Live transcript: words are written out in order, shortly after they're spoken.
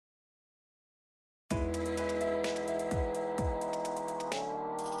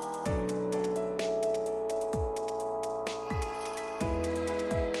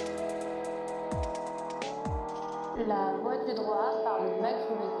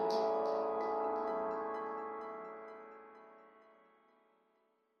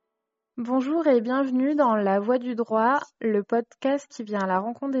Bonjour et bienvenue dans La Voie du droit, le podcast qui vient à la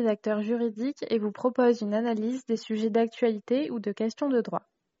rencontre des acteurs juridiques et vous propose une analyse des sujets d'actualité ou de questions de droit.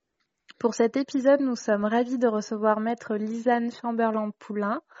 Pour cet épisode, nous sommes ravis de recevoir Maître Lisanne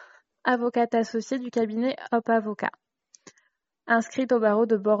CHAMBERLAND-POULIN, avocate associée du cabinet HOPE Avocats, inscrite au barreau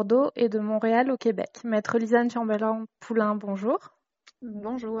de Bordeaux et de Montréal au Québec. Maître Lisanne CHAMBERLAND-POULIN, bonjour.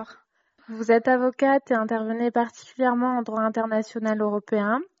 Bonjour. Vous êtes avocate et intervenez particulièrement en droit international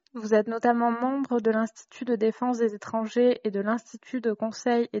européen. Vous êtes notamment membre de l'Institut de défense des étrangers et de l'Institut de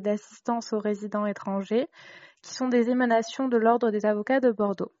conseil et d'assistance aux résidents étrangers, qui sont des émanations de l'Ordre des avocats de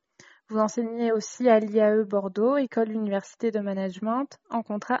Bordeaux. Vous enseignez aussi à l'IAE Bordeaux, École Université de Management, en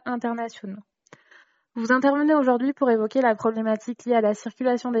contrats internationaux. Vous intervenez aujourd'hui pour évoquer la problématique liée à la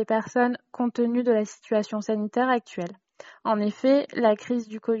circulation des personnes compte tenu de la situation sanitaire actuelle. En effet, la crise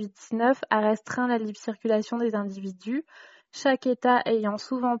du Covid-19 a restreint la libre circulation des individus, chaque État ayant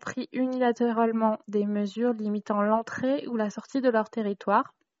souvent pris unilatéralement des mesures limitant l'entrée ou la sortie de leur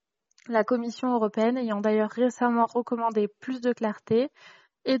territoire, la Commission européenne ayant d'ailleurs récemment recommandé plus de clarté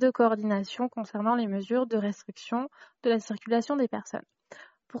et de coordination concernant les mesures de restriction de la circulation des personnes.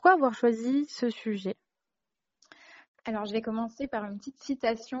 Pourquoi avoir choisi ce sujet ? Alors, je vais commencer par une petite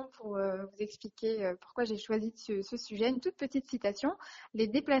citation pour vous expliquer pourquoi j'ai choisi ce sujet. Une toute petite citation. Les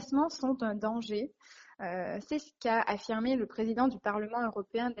déplacements sont un danger. C'est ce qu'a affirmé le président du Parlement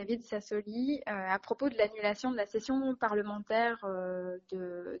européen, David Sassoli, à propos de l'annulation de la session parlementaire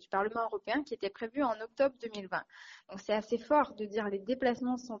du Parlement européen qui était prévue en octobre 2020. Donc, c'est assez fort de dire les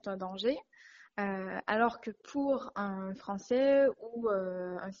déplacements sont un danger. Alors que pour un Français ou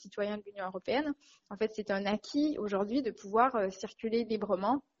un citoyen de l'Union européenne, en fait, c'est un acquis aujourd'hui de pouvoir circuler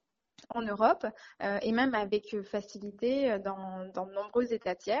librement en Europe et même avec facilité dans de nombreux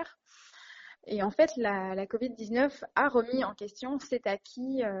États tiers. Et en fait, la Covid-19 a remis en question cet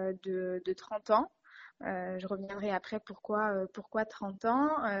acquis de 30 ans. Je reviendrai après pourquoi 30 ans.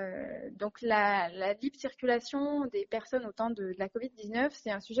 Donc la libre circulation des personnes au temps de la Covid-19,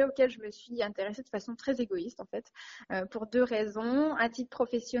 c'est un sujet auquel je me suis intéressée de façon très égoïste en fait, pour deux raisons. À titre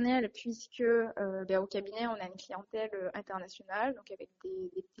professionnel, puisque au cabinet, on a une clientèle internationale, donc avec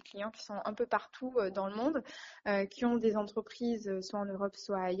des petits clients qui sont un peu partout dans le monde, qui ont des entreprises soit en Europe,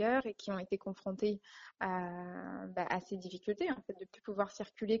 soit ailleurs, et qui ont été confrontés à ces difficultés, en fait, de ne plus pouvoir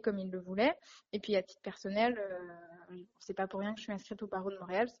circuler comme ils le voulaient. Et puis, à titre personnel, c'est pas pour rien que je suis inscrite au barreau de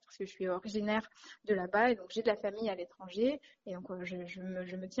Montréal, c'est parce que je suis originaire de là-bas et donc j'ai de la famille à l'étranger. Et donc,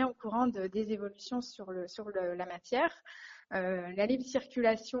 je me tiens au courant des évolutions sur la matière. La libre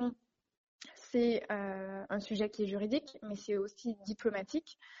circulation, c'est un sujet qui est juridique, mais c'est aussi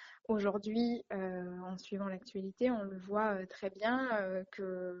diplomatique. Aujourd'hui, en suivant l'actualité, on le voit très bien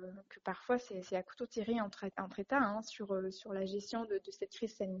que parfois c'est à couteau tiré entre États sur la gestion de cette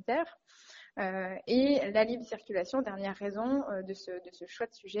crise sanitaire. Et la libre circulation, dernière raison de ce choix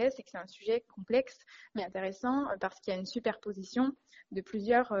de sujet, c'est que c'est un sujet complexe mais intéressant parce qu'il y a une superposition de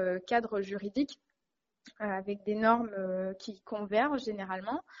plusieurs cadres juridiques avec des normes qui convergent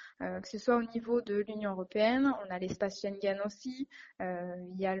généralement, que ce soit au niveau de l'Union européenne, on a l'espace Schengen aussi,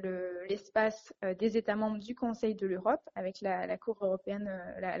 il y a l'espace des États membres du Conseil de l'Europe avec la Cour européenne,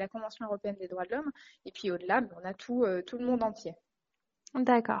 la Convention européenne des droits de l'homme, et puis au-delà, on a tout le monde entier.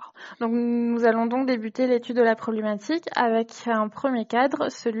 D'accord. Donc nous allons donc débuter l'étude de la problématique avec un premier cadre,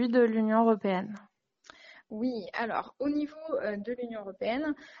 celui de l'Union européenne. Oui, alors au niveau de l'Union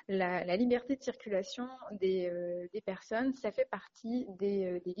européenne, la liberté de circulation des personnes, ça fait partie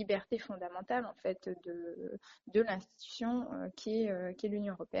des libertés fondamentales en fait de l'institution qui est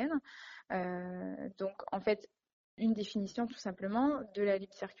l'Union européenne. Donc en fait, une définition tout simplement de la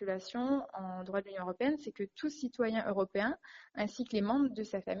libre circulation en droit de l'Union européenne, c'est que tout citoyen européen ainsi que les membres de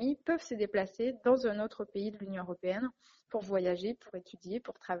sa famille peuvent se déplacer dans un autre pays de l'Union européenne pour voyager, pour étudier,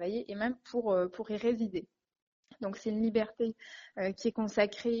 pour travailler et même pour y résider. Donc, c'est une liberté qui est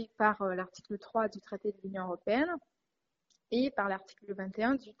consacrée par l'article 3 du traité de l'Union européenne et par l'article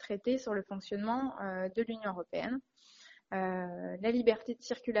 21 du traité sur le fonctionnement de l'Union européenne. La liberté de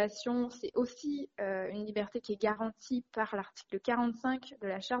circulation, c'est aussi une liberté qui est garantie par l'article 45 de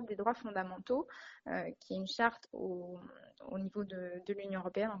la Charte des droits fondamentaux, qui est une charte au niveau de l'Union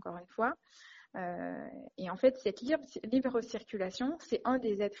européenne, encore une fois. Et en fait, cette libre circulation, c'est un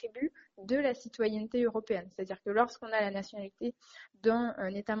des attributs de la citoyenneté européenne. C'est-à-dire que lorsqu'on a la nationalité d'un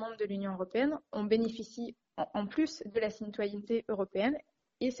État membre de l'Union européenne, on bénéficie en plus de la citoyenneté européenne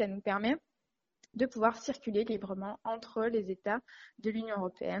et ça nous permet de pouvoir circuler librement entre les États de l'Union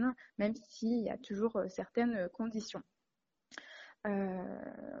européenne, même s'il y a toujours certaines conditions.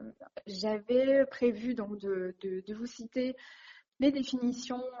 J'avais prévu donc de vous citer les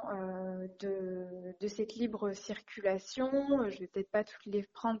définitions de cette libre circulation. Je ne vais peut-être pas toutes les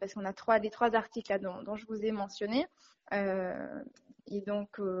prendre parce qu'on a les trois articles là dont je vous ai mentionné. Et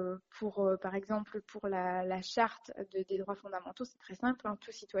donc, par exemple, pour la charte des droits fondamentaux, c'est très simple.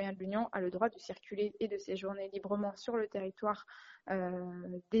 Tout citoyen de l'Union a le droit de circuler et de séjourner librement sur le territoire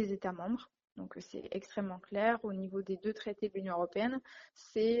des États membres. Donc, c'est extrêmement clair. Au niveau des 2 traités de l'Union européenne,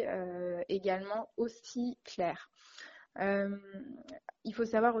 c'est également aussi clair. Il faut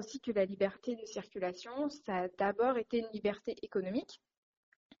savoir aussi que la liberté de circulation, ça a d'abord été une liberté économique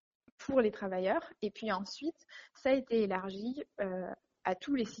pour les travailleurs, et puis ensuite, ça a été élargi à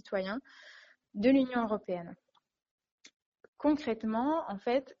tous les citoyens de l'Union européenne. Concrètement, en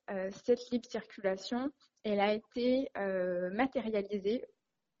fait, cette libre circulation, elle a été matérialisée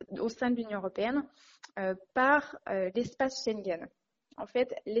au sein de l'Union européenne par l'espace Schengen. En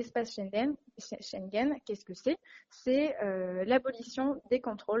fait, l'espace Schengen, qu'est-ce que c'est? C'est l'abolition des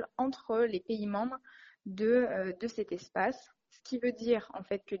contrôles entre les pays membres de cet espace. Ce qui veut dire en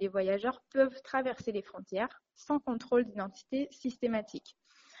fait que les voyageurs peuvent traverser les frontières sans contrôle d'identité systématique.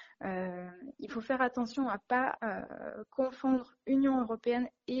 Il faut faire attention à ne pas confondre Union européenne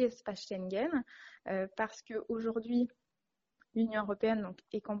et espace Schengen parce qu'aujourd'hui, l'Union européenne donc,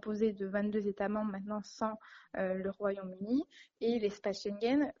 est composée de 22 États membres maintenant sans le Royaume-Uni et l'espace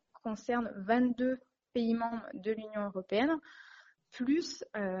Schengen concerne 22 pays membres de l'Union européenne plus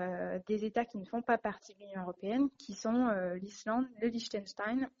des États qui ne font pas partie de l'Union européenne qui sont l'Islande, le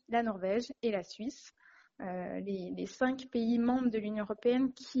Liechtenstein, la Norvège et la Suisse. Les 5 pays membres de l'Union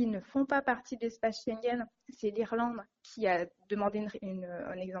européenne qui ne font pas partie de l'espace Schengen, c'est l'Irlande qui a demandé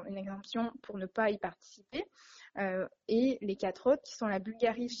une exemption pour ne pas y participer. Et les 4 autres qui sont la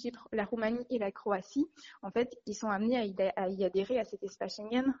Bulgarie, Chypre, la Roumanie et la Croatie, en fait, ils sont amenés à y adhérer à cet espace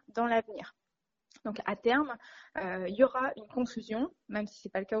Schengen dans l'avenir. Donc à terme, il y aura une confusion, même si ce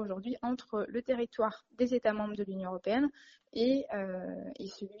n'est pas le cas aujourd'hui, entre le territoire des États membres de l'Union européenne et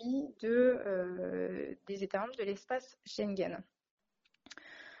celui des États membres de l'espace Schengen.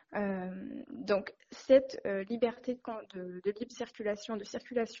 Donc cette liberté de libre circulation, de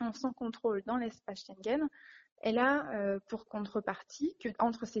circulation sans contrôle dans l'espace Schengen, elle a pour contrepartie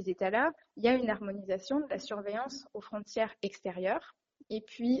qu'entre ces États-là, il y a une harmonisation de la surveillance aux frontières extérieures et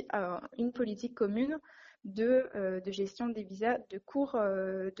puis une politique commune de gestion des visas de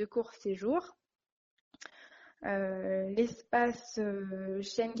court séjour. L'espace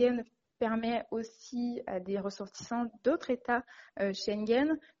Schengen permet aussi à des ressortissants d'autres États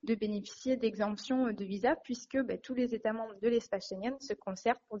Schengen de bénéficier d'exemptions de visa puisque tous les États membres de l'espace Schengen se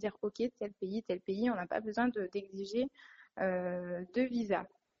concertent pour dire ok, tel pays, on n'a pas besoin d'exiger de visa.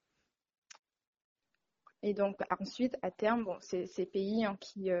 Et donc ensuite, à terme, ces pays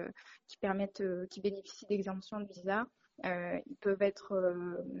qui bénéficient d'exemptions de visa, ils peuvent être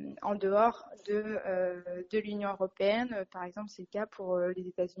en dehors de l'Union européenne. Par exemple, c'est le cas pour les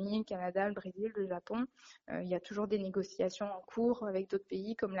États-Unis, le Canada, le Brésil, le Japon. Il y a toujours des négociations en cours avec d'autres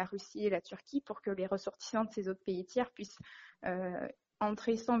pays comme la Russie et la Turquie pour que les ressortissants de ces autres pays tiers puissent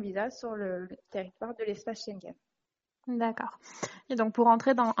entrer sans visa sur le territoire de l'espace Schengen. D'accord. Et donc pour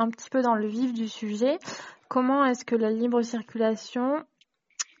entrer un petit peu dans le vif du sujet, comment est-ce que la libre circulation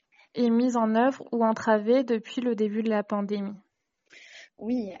est mise en œuvre ou entravée depuis le début de la pandémie?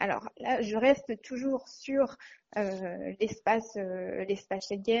 Oui, alors là, je reste toujours sur l'espace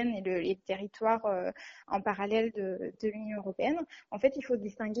Schengen et les territoires en parallèle de l'Union européenne. En fait, il faut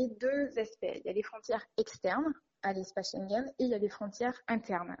distinguer 2 aspects. Il y a les frontières externes à l'espace Schengen et il y a les frontières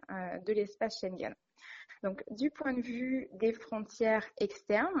internes de l'espace Schengen. Donc, du point de vue des frontières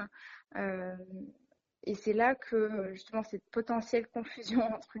externes, et c'est là que justement cette potentielle confusion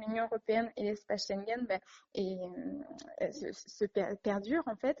entre l'Union européenne et l'espace Schengen se perdure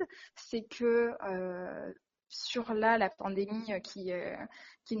en fait, c'est que sur la pandémie qui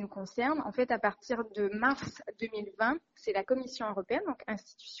nous concerne, en fait à partir de mars 2020, c'est la Commission européenne, donc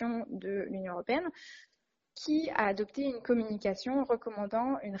institution de l'Union européenne, qui a adopté une communication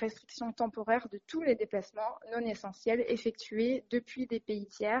recommandant une restriction temporaire de tous les déplacements non essentiels effectués depuis des pays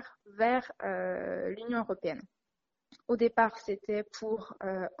tiers vers l'Union européenne. Au départ, c'était pour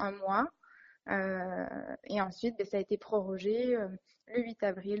 1 mois et ensuite, ça a été prorogé le 8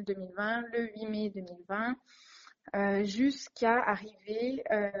 avril 2020, le 8 mai 2020, jusqu'à arriver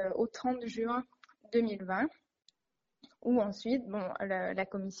au 30 juin 2020. Où ensuite, la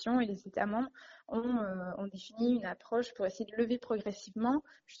Commission et les États membres ont défini une approche pour essayer de lever progressivement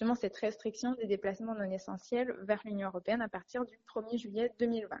justement cette restriction des déplacements non essentiels vers l'Union européenne à partir du 1er juillet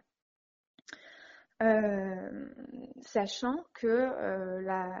 2020. Sachant que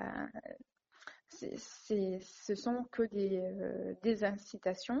ce sont que des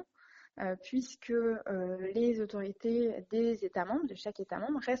incitations, puisque les autorités des États membres, de chaque État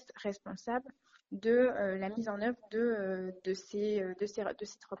membre, restent responsables de la mise en œuvre de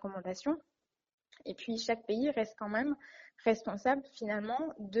cette recommandation. Et puis chaque pays reste quand même responsable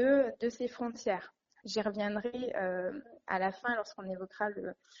finalement de ses frontières. J'y reviendrai à la fin lorsqu'on évoquera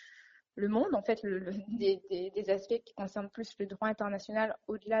le monde, en fait, des aspects qui concernent plus le droit international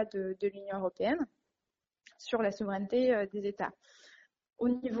au-delà de l'Union européenne, sur la souveraineté des États. Au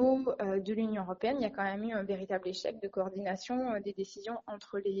niveau de l'Union européenne, il y a quand même eu un véritable échec de coordination des décisions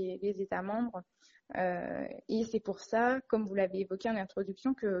entre les États membres. Et c'est pour ça, comme vous l'avez évoqué en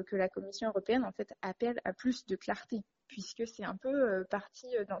introduction, que la Commission européenne en fait appelle à plus de clarté, puisque c'est un peu parti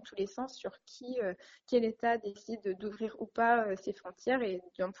dans tous les sens sur quel État décide d'ouvrir ou pas ses frontières, et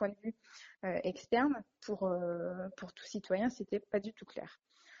d'un point de vue externe, pour tout citoyen, c'était pas du tout clair.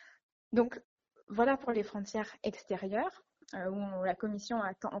 Donc voilà pour les frontières extérieures, où la Commission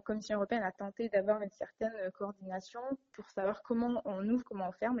européenne a tenté d'avoir une certaine coordination pour savoir comment on ouvre, comment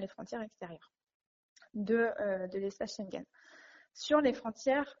on ferme les frontières extérieures de l'espace Schengen. Sur les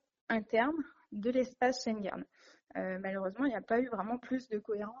frontières internes de l'espace Schengen, malheureusement, il n'y a pas eu vraiment plus de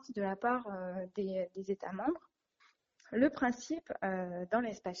cohérence de la part des États membres. Le principe dans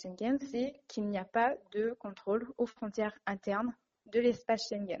l'espace Schengen, c'est qu'il n'y a pas de contrôle aux frontières internes de l'espace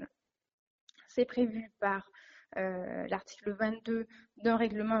Schengen. C'est prévu par l'article 22 d'un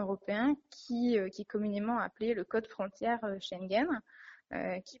règlement européen qui est communément appelé le Code frontière Schengen,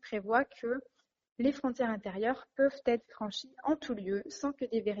 qui prévoit que les frontières intérieures peuvent être franchies en tout lieu sans que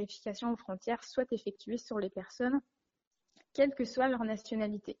des vérifications aux frontières soient effectuées sur les personnes, quelle que soit leur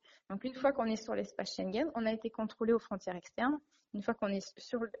nationalité. Donc une fois qu'on est sur l'espace Schengen, on a été contrôlé aux frontières externes. Une fois qu'on est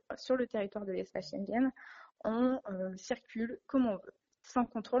sur le territoire de l'espace Schengen, on circule comme on veut, sans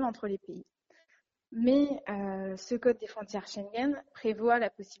contrôle entre les pays. Mais ce code des frontières Schengen prévoit la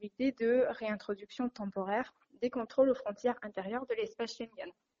possibilité de réintroduction temporaire des contrôles aux frontières intérieures de l'espace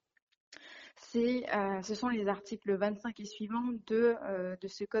Schengen. Ce sont les articles 25 et suivants de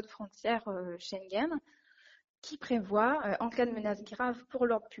ce code frontière Schengen qui prévoit, en cas de menace grave pour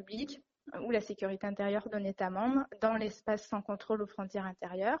l'ordre public ou la sécurité intérieure d'un État membre dans l'espace sans contrôle aux frontières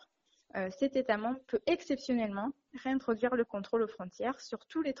intérieures, cet État membre peut exceptionnellement réintroduire le contrôle aux frontières sur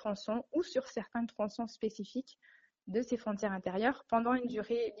tous les tronçons ou sur certains tronçons spécifiques de ces frontières intérieures pendant une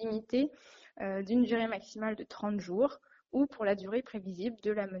durée limitée d'une durée maximale de 30 jours ou pour la durée prévisible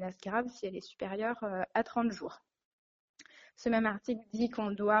de la menace grave si elle est supérieure à 30 jours. Ce même article dit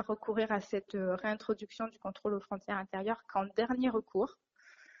qu'on doit recourir à cette réintroduction du contrôle aux frontières intérieures qu'en dernier recours.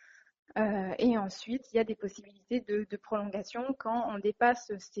 Et ensuite, il y a des possibilités de prolongation quand on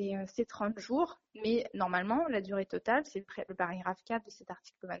dépasse ces 30 jours. Mais normalement, la durée totale, c'est le paragraphe 4 de cet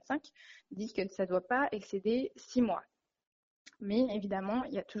article 25, dit que ça ne doit pas excéder 6 mois. Mais évidemment,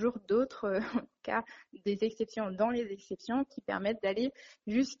 il y a toujours d'autres cas, des exceptions dans les exceptions qui permettent d'aller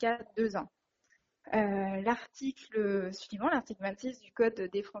jusqu'à 2 ans. L'article suivant, l'article 26 du Code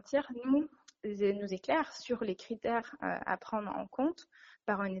des frontières, nous éclaire sur les critères à prendre en compte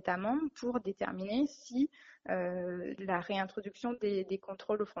par un État membre pour déterminer si la réintroduction des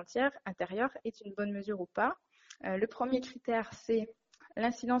contrôles aux frontières intérieures est une bonne mesure ou pas. Le premier critère, c'est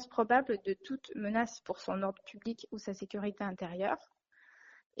l'incidence probable de toute menace pour son ordre public ou sa sécurité intérieure.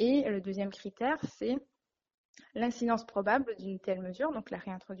 Et le deuxième critère, c'est l'incidence probable d'une telle mesure, donc la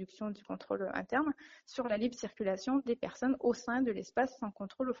réintroduction du contrôle interne, sur la libre circulation des personnes au sein de l'espace sans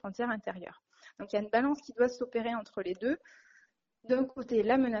contrôle aux frontières intérieures. Donc il y a une balance qui doit s'opérer entre les deux. D'un côté,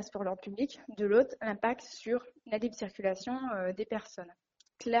 la menace pour l'ordre public, de l'autre, l'impact sur la libre circulation des personnes.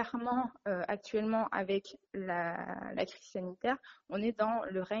 Clairement, actuellement, avec la crise sanitaire, on est dans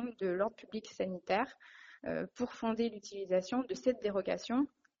le règne de l'ordre public sanitaire pour fonder l'utilisation de cette dérogation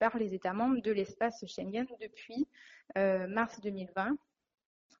par les États membres de l'espace Schengen depuis mars 2020,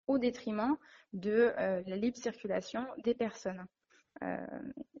 au détriment de la libre circulation des personnes.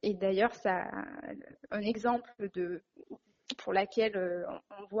 Et d'ailleurs, un exemple pour laquelle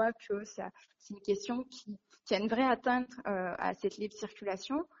on voit que c'est une question qui a une vraie atteinte à cette libre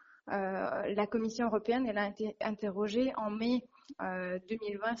circulation. La Commission européenne elle a été interrogée en mai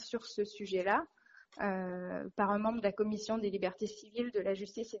 2020 sur ce sujet-là par un membre de la Commission des libertés civiles, de la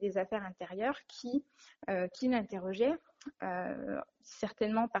justice et des affaires intérieures qui l'interrogeait,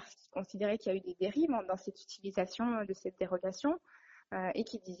 certainement parce qu'il considérait qu'il y a eu des dérives dans cette utilisation de cette dérogation et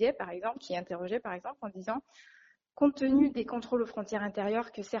qui interrogeait par exemple en disant: compte tenu des contrôles aux frontières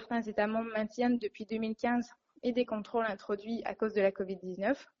intérieures que certains États membres maintiennent depuis 2015 et des contrôles introduits à cause de la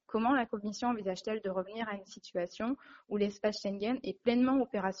Covid-19, comment la Commission envisage-t-elle de revenir à une situation où l'espace Schengen est pleinement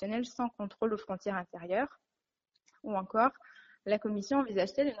opérationnel sans contrôle aux frontières intérieures? Ou encore, la Commission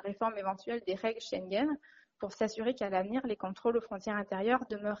envisage-t-elle une réforme éventuelle des règles Schengen pour s'assurer qu'à l'avenir, les contrôles aux frontières intérieures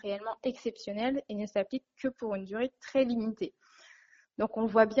demeurent réellement exceptionnels et ne s'appliquent que pour une durée très limitée? Donc on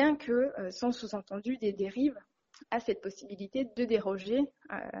voit bien que sont sous-entendus des dérives à cette possibilité de déroger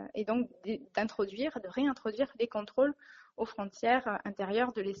et donc de réintroduire les contrôles aux frontières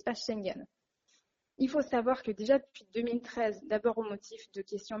intérieures de l'espace Schengen. Il faut savoir que déjà depuis 2013, d'abord au motif de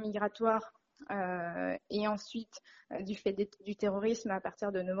questions migratoires et ensuite du fait du terrorisme à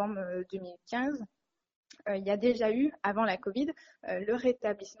partir de novembre 2015, il y a déjà eu, avant la Covid, le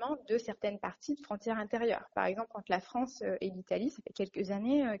rétablissement de certaines parties de frontières intérieures. Par exemple, entre la France et l'Italie, ça fait quelques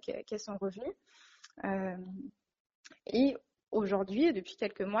années qu'elles sont revenues. Et aujourd'hui, depuis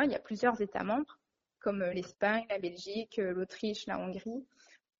quelques mois, il y a plusieurs États membres, comme l'Espagne, la Belgique, l'Autriche, la Hongrie,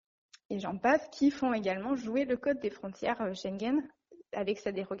 et j'en passe, qui font également jouer le code des frontières Schengen, avec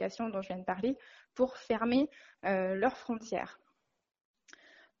sa dérogation dont je viens de parler, pour fermer leurs frontières.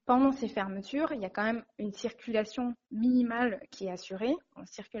 Pendant ces fermetures, il y a quand même une circulation minimale qui est assurée, une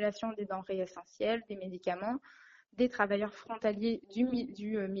circulation des denrées essentielles, des médicaments, des travailleurs frontaliers du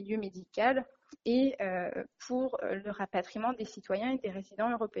milieu médical et pour le rapatriement des citoyens et des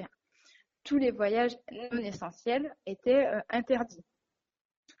résidents européens. Tous les voyages non essentiels étaient interdits.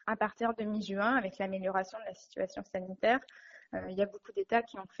 À partir de mi-juin, avec l'amélioration de la situation sanitaire, il y a beaucoup d'États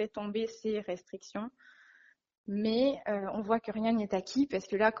qui ont fait tomber ces restrictions. Mais on voit que rien n'est acquis parce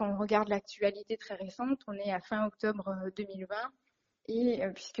que là, quand on regarde l'actualité très récente, on est à fin octobre 2020 et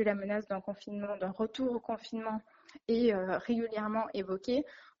puisque la menace d'un confinement, d'un retour au confinement est régulièrement évoquée,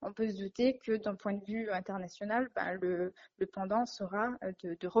 on peut se douter que d'un point de vue international, le pendant sera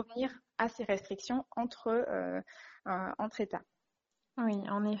de revenir à ces restrictions entre États. Oui,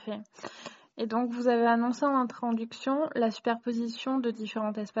 en effet. Et donc, vous avez annoncé en introduction la superposition de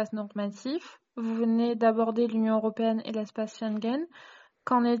différents espaces normatifs. Vous venez d'aborder l'Union européenne et l'espace Schengen.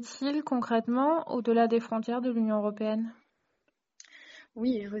 Qu'en est-il concrètement au-delà des frontières de l'Union européenne?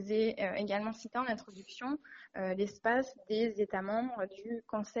 Oui, je vous ai également cité en introduction l'espace des États membres du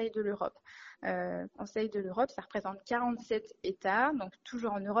Conseil de l'Europe. Conseil de l'Europe, ça représente 47 États, donc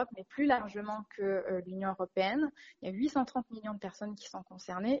toujours en Europe, mais plus largement que l'Union européenne. Il y a 830 millions de personnes qui sont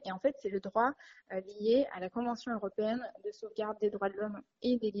concernées et en fait, c'est le droit lié à la Convention européenne de sauvegarde des droits de l'homme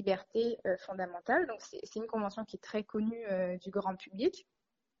et des libertés fondamentales. Donc, c'est une convention qui est très connue du grand public.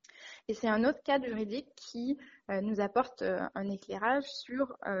 Et c'est un autre cadre juridique qui nous apporte un éclairage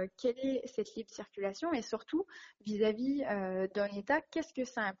sur quelle est cette libre circulation et surtout vis-à-vis d'un État, qu'est-ce que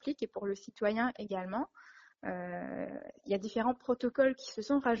ça implique et pour le citoyen également. Il y a différents protocoles qui se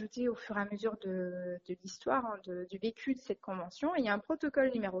sont rajoutés au fur et à mesure de l'histoire, du vécu de cette convention. Et il y a un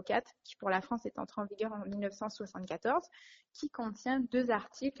protocole numéro 4 qui pour la France est entré en vigueur en 1974 qui contient 2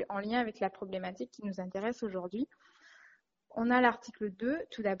 articles en lien avec la problématique qui nous intéresse aujourd'hui. On a l'article 2,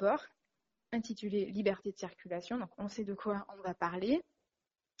 tout d'abord, intitulé Liberté de circulation, donc on sait de quoi on va parler.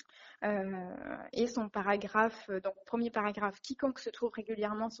 Et son paragraphe, donc premier paragraphe, quiconque se trouve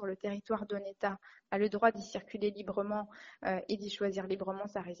régulièrement sur le territoire d'un État a le droit d'y circuler librement et d'y choisir librement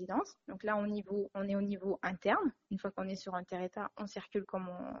sa résidence. Donc là, on est au niveau interne. Une fois qu'on est sur un territoire, on circule comme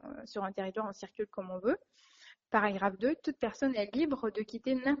on veut. Paragraphe 2, toute personne est libre de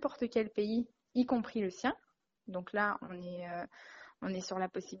quitter n'importe quel pays, y compris le sien. Donc là, on est sur la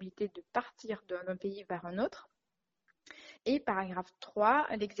possibilité de partir d'un pays vers un autre. Et paragraphe 3,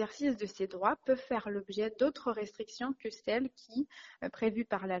 l'exercice de ces droits peut faire l'objet d'autres restrictions que celles qui, prévues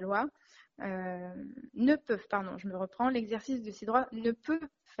par la loi, l'exercice de ces droits ne peut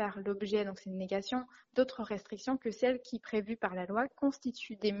faire l'objet, donc c'est une négation, d'autres restrictions que celles qui, prévues par la loi,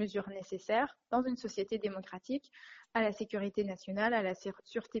 constituent des mesures nécessaires dans une société démocratique à la sécurité nationale, à la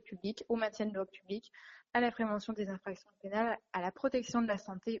sûreté publique, au maintien de l'ordre public, à la prévention des infractions pénales, à la protection de la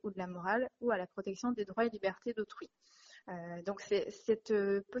santé ou de la morale, ou à la protection des droits et libertés d'autrui. Donc cette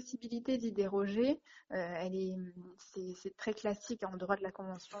possibilité d'y déroger, c'est très classique en droit de la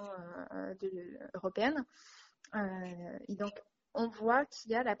Convention européenne. Et donc on voit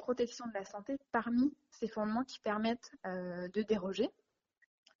qu'il y a la protection de la santé parmi ces fondements qui permettent de déroger.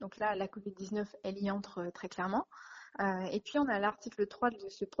 Donc là, la Covid-19, elle y entre très clairement. Et puis on a l'article 3 de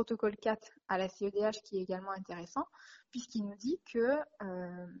ce protocole 4 à la CEDH qui est également intéressant, puisqu'il nous dit que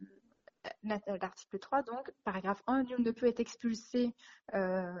l'article 3, donc, paragraphe 1, nul ne peut être expulsé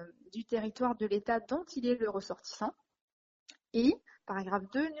du territoire de l'État dont il est le ressortissant. Et, paragraphe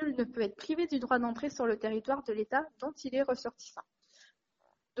 2, nul ne peut être privé du droit d'entrer sur le territoire de l'État dont il est ressortissant.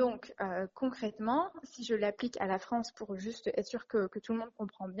 Donc, concrètement, si je l'applique à la France pour juste être sûr que tout le monde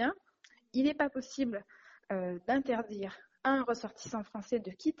comprend bien, il n'est pas possible d'interdire à un ressortissant français de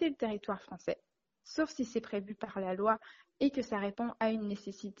quitter le territoire français, sauf si c'est prévu par la loi et que ça répond à une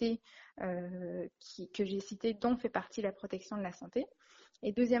nécessité que j'ai citée, dont fait partie la protection de la santé.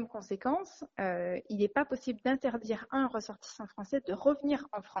 Et deuxième conséquence, il n'est pas possible d'interdire à un ressortissant français de revenir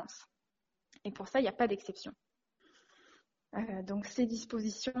en France. Et pour ça, il n'y a pas d'exception. Donc ces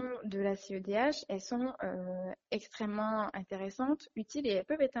dispositions de la CEDH, elles sont extrêmement intéressantes, utiles et elles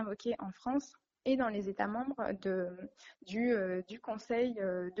peuvent être invoquées en France et dans les États membres du Conseil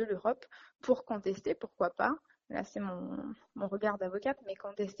de l'Europe pour contester, pourquoi pas, là c'est mon regard d'avocate, mais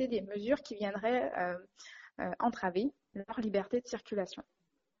contester des mesures qui viendraient entraver leur liberté de circulation.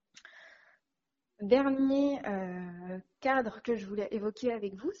 Dernier cadre que je voulais évoquer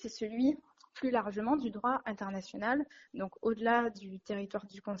avec vous, c'est celui plus largement du droit international, donc au-delà du territoire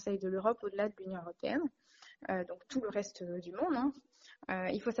du Conseil de l'Europe, au-delà de l'Union européenne, donc tout le reste du monde.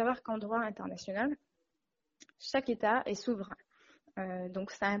 Il faut savoir qu'en droit international, chaque État est souverain.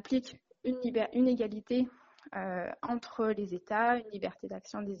 Donc ça implique une égalité entre les États, une liberté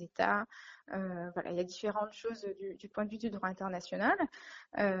d'action des États. Voilà, il y a différentes choses du point de vue du droit international.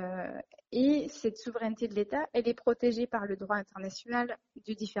 Et cette souveraineté de l'État, elle est protégée par le droit international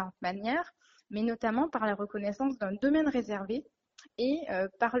de différentes manières, mais notamment par la reconnaissance d'un domaine réservé et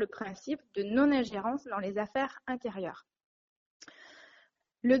par le principe de non-ingérence dans les affaires intérieures.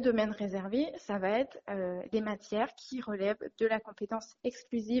 Le domaine réservé, ça va être des matières qui relèvent de la compétence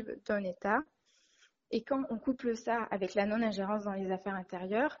exclusive d'un État. Et quand on couple ça avec la non-ingérence dans les affaires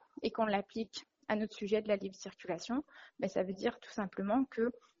intérieures et qu'on l'applique à notre sujet de la libre circulation, ben ça veut dire tout simplement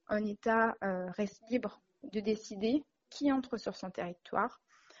qu'un État reste libre de décider qui entre sur son territoire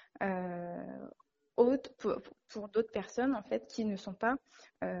pour d'autres personnes en fait, qui ne sont pas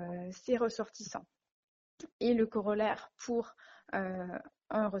ses ressortissants. Et le corollaire pour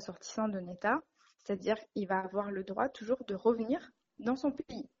un ressortissant d'un État, c'est-à-dire qu'il va avoir le droit toujours de revenir dans son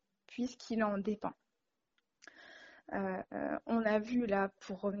pays, puisqu'il en dépend. On a vu là,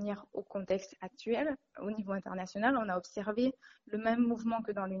 pour revenir au contexte actuel, au niveau international, on a observé le même mouvement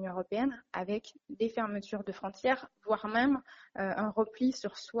que dans l'Union européenne, avec des fermetures de frontières, voire même un repli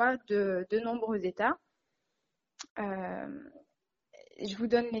sur soi de nombreux États. Je vous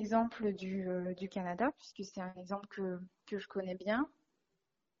donne l'exemple du Canada, puisque c'est un exemple que je connais bien.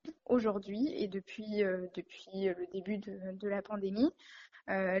 Aujourd'hui et depuis le début de la pandémie,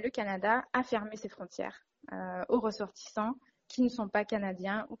 le Canada a fermé ses frontières aux ressortissants qui ne sont pas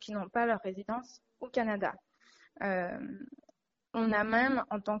canadiens ou qui n'ont pas leur résidence au Canada. On a même,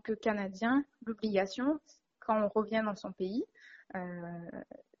 en tant que Canadien, l'obligation, quand on revient dans son pays,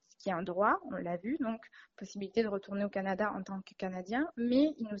 ce qui est un droit, on l'a vu, donc possibilité de retourner au Canada en tant que Canadien,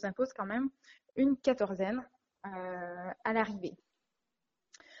 mais il nous impose quand même une quatorzaine à l'arrivée.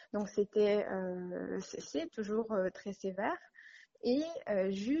 Donc c'est toujours très sévère. Et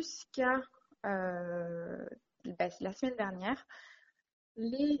jusqu'à la semaine dernière,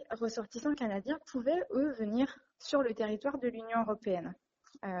 les ressortissants canadiens pouvaient, eux, venir sur le territoire de l'Union européenne.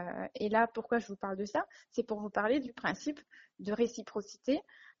 Et là, pourquoi je vous parle de ça? C'est pour vous parler du principe de réciprocité,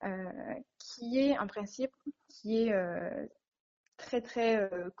 qui est un principe qui est très, très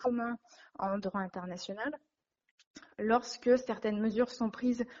commun en droit international. Lorsque certaines mesures sont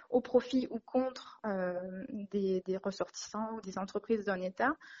prises au profit ou contre des ressortissants ou des entreprises d'un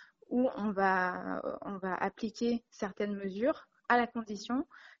État, où on va appliquer certaines mesures à la condition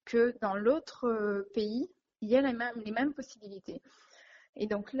que dans l'autre pays, il y ait les mêmes possibilités. Et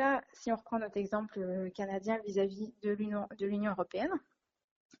donc là, si on reprend notre exemple canadien vis-à-vis de l'Union européenne,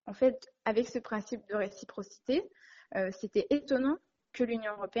 en fait, avec ce principe de réciprocité, c'était étonnant que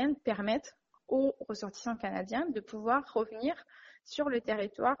l'Union européenne permette aux ressortissants canadiens de pouvoir revenir sur le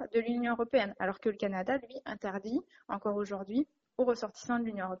territoire de l'Union européenne, alors que le Canada, lui, interdit encore aujourd'hui aux ressortissants de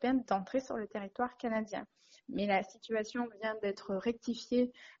l'Union européenne d'entrer sur le territoire canadien. Mais la situation vient d'être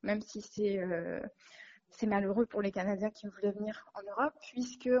rectifiée, même si c'est malheureux pour les Canadiens qui voulaient venir en Europe,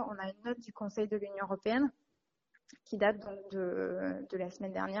 puisqu'on a une note du Conseil de l'Union européenne qui date donc de la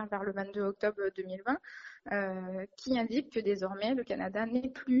semaine dernière, vers le 22 octobre 2020, qui indique que désormais le Canada n'est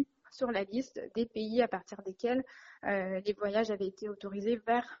plus sur la liste des pays à partir desquels les voyages avaient été autorisés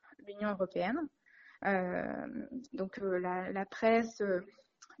vers l'Union européenne. Donc la presse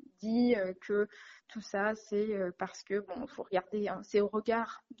dit que tout ça, c'est parce que, bon, il faut regarder, hein, c'est au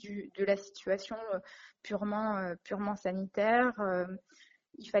regard de la situation purement sanitaire.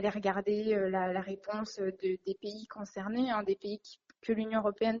 Il fallait regarder la réponse des pays concernés, hein, des pays que l'Union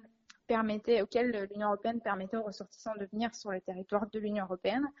européenne auquel l'Union européenne permettait aux ressortissants de venir sur le territoire de l'Union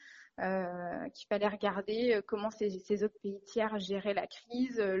européenne, qu'il fallait regarder comment ces autres pays tiers géraient la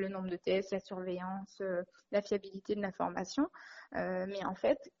crise, le nombre de tests, la surveillance, la fiabilité de l'information. Mais en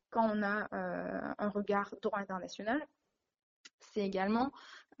fait, quand on a un regard droit international, c'est également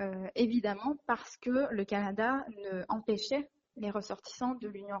évidemment parce que le Canada empêchait les ressortissants de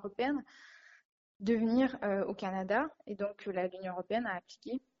l'Union européenne de venir au Canada, et donc l'Union européenne a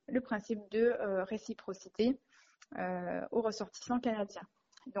appliqué le principe de réciprocité aux ressortissants canadiens.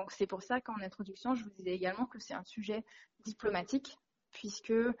 Donc c'est pour ça qu'en introduction, je vous disais également que c'est un sujet diplomatique,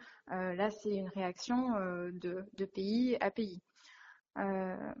 puisque là c'est une réaction de pays à pays.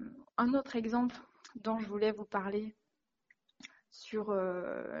 Un autre exemple dont je voulais vous parler sur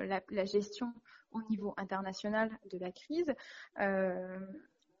la gestion au niveau international de la crise,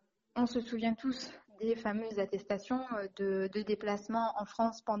 on se souvient tous des fameuses attestations de déplacement en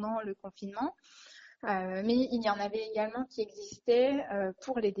France pendant le confinement, mais il y en avait également qui existaient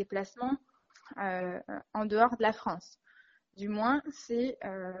pour les déplacements en dehors de la France. Du moins, c'est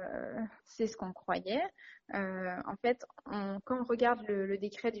ce qu'on croyait. En fait, quand on regarde le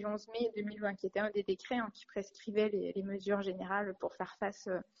décret du 11 mai 2020, qui était un des décrets qui prescrivait les mesures générales pour faire face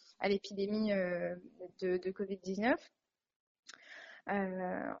à l'épidémie de Covid-19,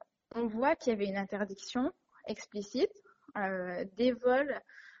 on voit qu'il y avait une interdiction explicite des vols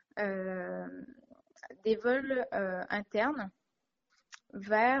internes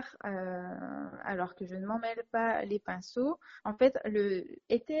vers, alors que je ne m'en mêle pas les pinceaux, en fait,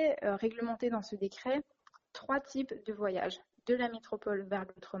 était réglementé dans ce décret 3 types de voyages: de la métropole vers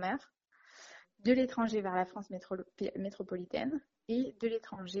l'outre-mer, de l'étranger vers la France métropolitaine et de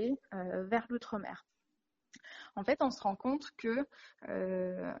l'étranger vers l'outre-mer. En fait, on se rend compte que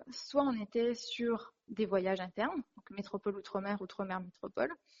soit on était sur des voyages internes, donc métropole, outre-mer, outre-mer,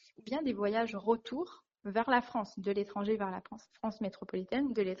 métropole, ou bien des voyages retour vers la France, de l'étranger vers la France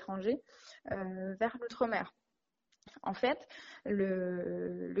métropolitaine, de l'étranger vers l'outre-mer. En fait,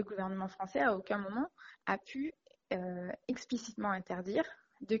 le gouvernement français, à aucun moment, a pu explicitement interdire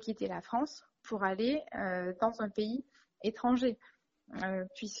de quitter la France pour aller dans un pays étranger.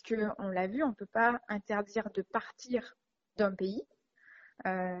 Puisque, on l'a vu, on ne peut pas interdire de partir d'un pays.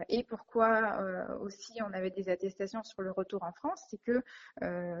 Et pourquoi aussi on avait des attestations sur le retour en France, c'est que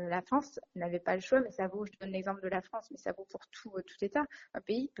la France n'avait pas le choix, mais ça vaut, je donne l'exemple de la France, mais ça vaut pour tout État. Un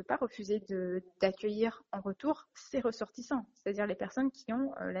pays ne peut pas refuser d'accueillir en retour ses ressortissants, c'est-à-dire les personnes qui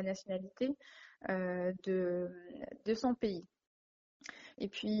ont la nationalité de son pays. Et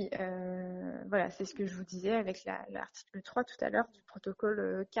puis, voilà, c'est ce que je vous disais avec l'article 3 tout à l'heure du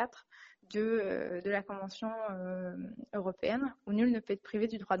protocole 4 de la Convention européenne, où nul ne peut être privé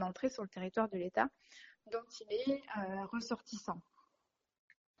du droit d'entrée sur le territoire de l'État dont il est ressortissant.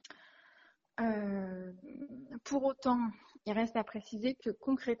 Pour autant, il reste à préciser que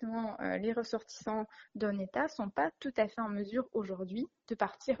concrètement, les ressortissants d'un État ne sont pas tout à fait en mesure aujourd'hui de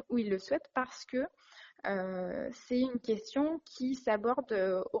partir où ils le souhaitent, parce que c'est une question qui s'aborde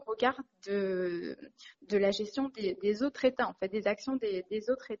au regard de la gestion des autres États, en fait, des actions des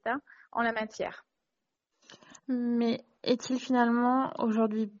autres États en la matière. Mais est-il finalement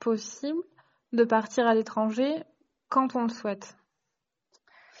aujourd'hui possible de partir à l'étranger quand on le souhaite ?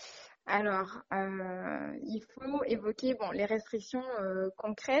 Alors, il faut évoquer les restrictions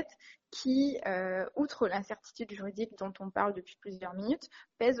concrètes qui, outre l'incertitude juridique dont on parle depuis plusieurs minutes,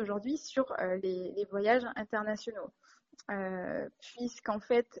 pèsent aujourd'hui sur les voyages internationaux. Puisqu'en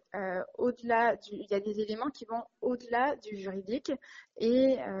fait, il y a des éléments qui vont au-delà du juridique.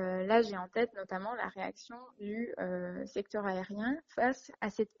 Et là, j'ai en tête notamment la réaction du secteur aérien face à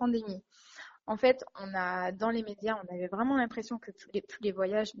cette pandémie. En fait, dans les médias, on avait vraiment l'impression que les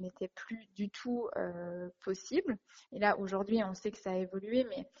voyages n'étaient plus du tout possibles. Et là, aujourd'hui, on sait que ça a évolué,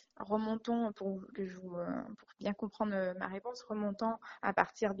 mais remontons, pour bien comprendre ma réponse, remontons à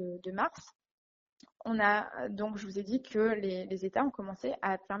partir de mars. Donc, je vous ai dit que les États ont commencé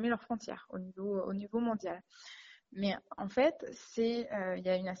à fermer leurs frontières au niveau mondial. Mais en fait, il y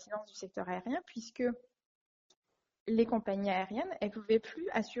a une incidence du secteur aérien, puisque les compagnies aériennes, elles ne pouvaient plus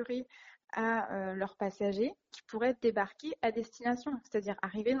assurer à leurs passagers qui pourraient débarquer à destination, c'est-à-dire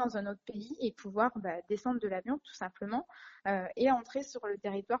arriver dans un autre pays et pouvoir descendre de l'avion tout simplement et entrer sur le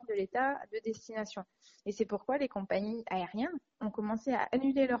territoire de l'État de destination. Et c'est pourquoi les compagnies aériennes ont commencé à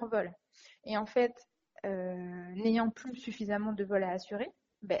annuler leurs vols. Et en fait, n'ayant plus suffisamment de vols à assurer,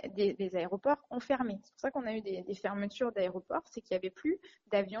 des aéroports ont fermé. C'est pour ça qu'on a eu des fermetures d'aéroports, c'est qu'il n'y avait plus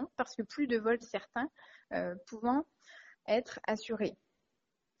d'avions parce que plus de vols certains pouvant être assurés.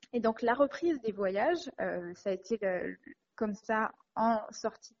 Et donc la reprise des voyages, ça a été comme ça en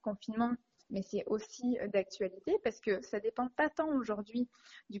sortie de confinement, mais c'est aussi d'actualité parce que ça dépend pas tant aujourd'hui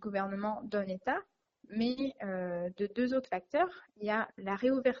du gouvernement d'un État, mais de deux autres facteurs. Il y a la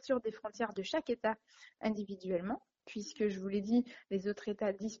réouverture des frontières de chaque État individuellement, puisque je vous l'ai dit, les autres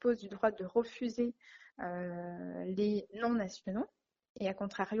États disposent du droit de refuser les non-nationaux et à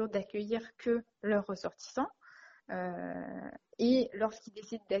contrario d'accueillir que leurs ressortissants. Et lorsqu'ils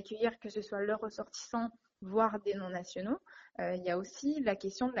décident d'accueillir que ce soit leurs ressortissants, voire des non-nationaux, il y a aussi la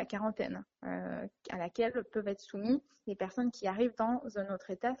question de la quarantaine à laquelle peuvent être soumis les personnes qui arrivent dans un autre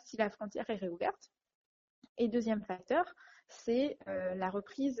État si la frontière est réouverte. Et deuxième facteur, c'est la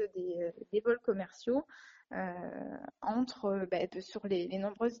reprise des vols commerciaux sur les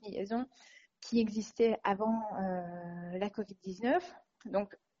nombreuses liaisons qui existaient avant la Covid-19.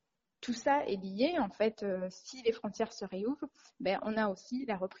 Donc, tout ça est lié. En fait, si les frontières se réouvrent, on a aussi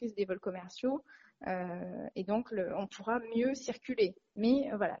la reprise des vols commerciaux et donc on pourra mieux circuler. Mais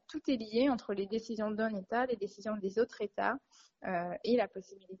voilà, tout est lié entre les décisions d'un État, les décisions des autres États et la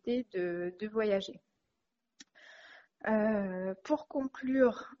possibilité de voyager. Pour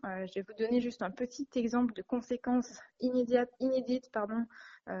conclure, je vais vous donner juste un petit exemple de conséquences inédites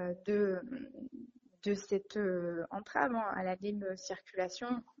de cette entrave à la libre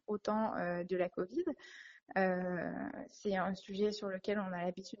circulation au temps de la Covid. C'est un sujet sur lequel on a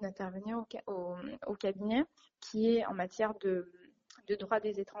l'habitude d'intervenir au cabinet, qui est en matière de droit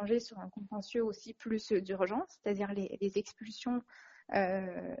des étrangers sur un contentieux aussi plus d'urgence, c'est-à-dire les expulsions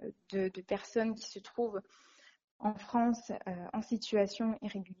de personnes qui se trouvent en France en situation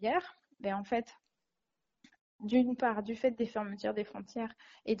irrégulière. En fait, d'une part, du fait des fermetures des frontières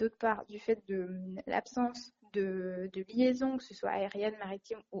et d'autre part, du fait de l'absence de liaison, que ce soit aérienne,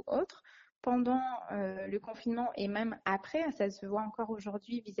 maritime ou autre, pendant le confinement et même après, ça se voit encore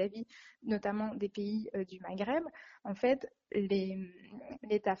aujourd'hui vis-à-vis notamment des pays du Maghreb, en fait,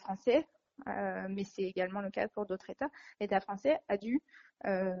 l'État français, mais c'est également le cas pour d'autres États, l'État français a dû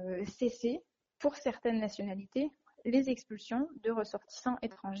cesser pour certaines nationalités les expulsions de ressortissants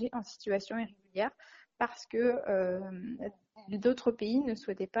étrangers en situation irrégulière parce que d'autres pays ne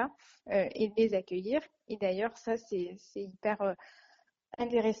souhaitaient pas les accueillir. Et d'ailleurs, ça, c'est hyper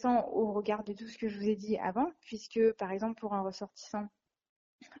intéressant au regard de tout ce que je vous ai dit avant, puisque, par exemple, pour un ressortissant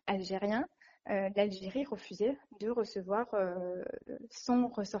algérien, l'Algérie refusait de recevoir son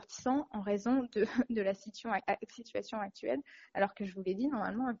ressortissant en raison de la situation actuelle, alors que je vous l'ai dit,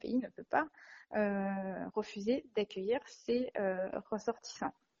 normalement, un pays ne peut pas refuser d'accueillir ses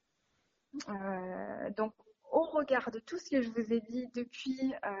ressortissants. Donc, au regard de tout ce que je vous ai dit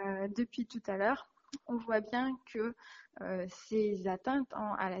depuis tout à l'heure, on voit bien que ces atteintes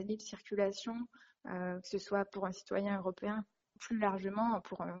à la libre circulation, que ce soit pour un citoyen européen, plus largement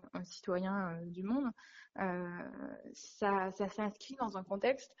pour un citoyen du monde, ça s'inscrit dans un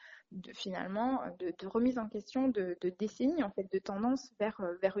contexte de remise en question de décennies, en fait, de tendance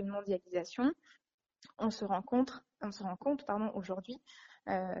vers une mondialisation. On se rend compte aujourd'hui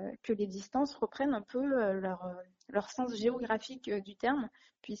que les distances reprennent un peu leur sens géographique du terme,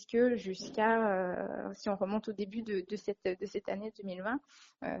 puisque si on remonte au début de cette année 2020,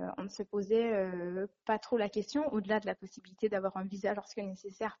 on ne se posait pas trop la question, au-delà de la possibilité d'avoir un visa lorsque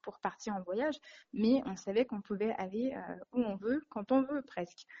nécessaire pour partir en voyage, mais on savait qu'on pouvait aller où on veut, quand on veut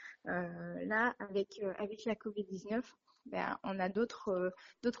presque. Là, avec la Covid-19, on a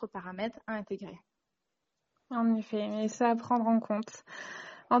d'autres paramètres à intégrer. En effet, et ça à prendre en compte.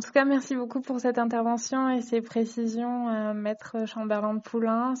 En tout cas, merci beaucoup pour cette intervention et ces précisions, Maître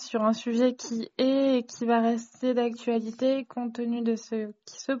Chamberland-POULIN, sur un sujet qui est et qui va rester d'actualité compte tenu de ce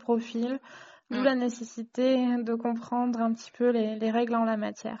qui se profile, d'où la nécessité de comprendre un petit peu les règles en la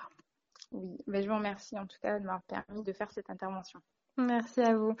matière. Oui, je vous remercie en tout cas de m'avoir permis de faire cette intervention. Merci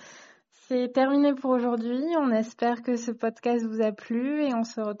à vous. C'est terminé pour aujourd'hui. On espère que ce podcast vous a plu et on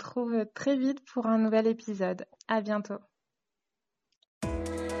se retrouve très vite pour un nouvel épisode. À bientôt.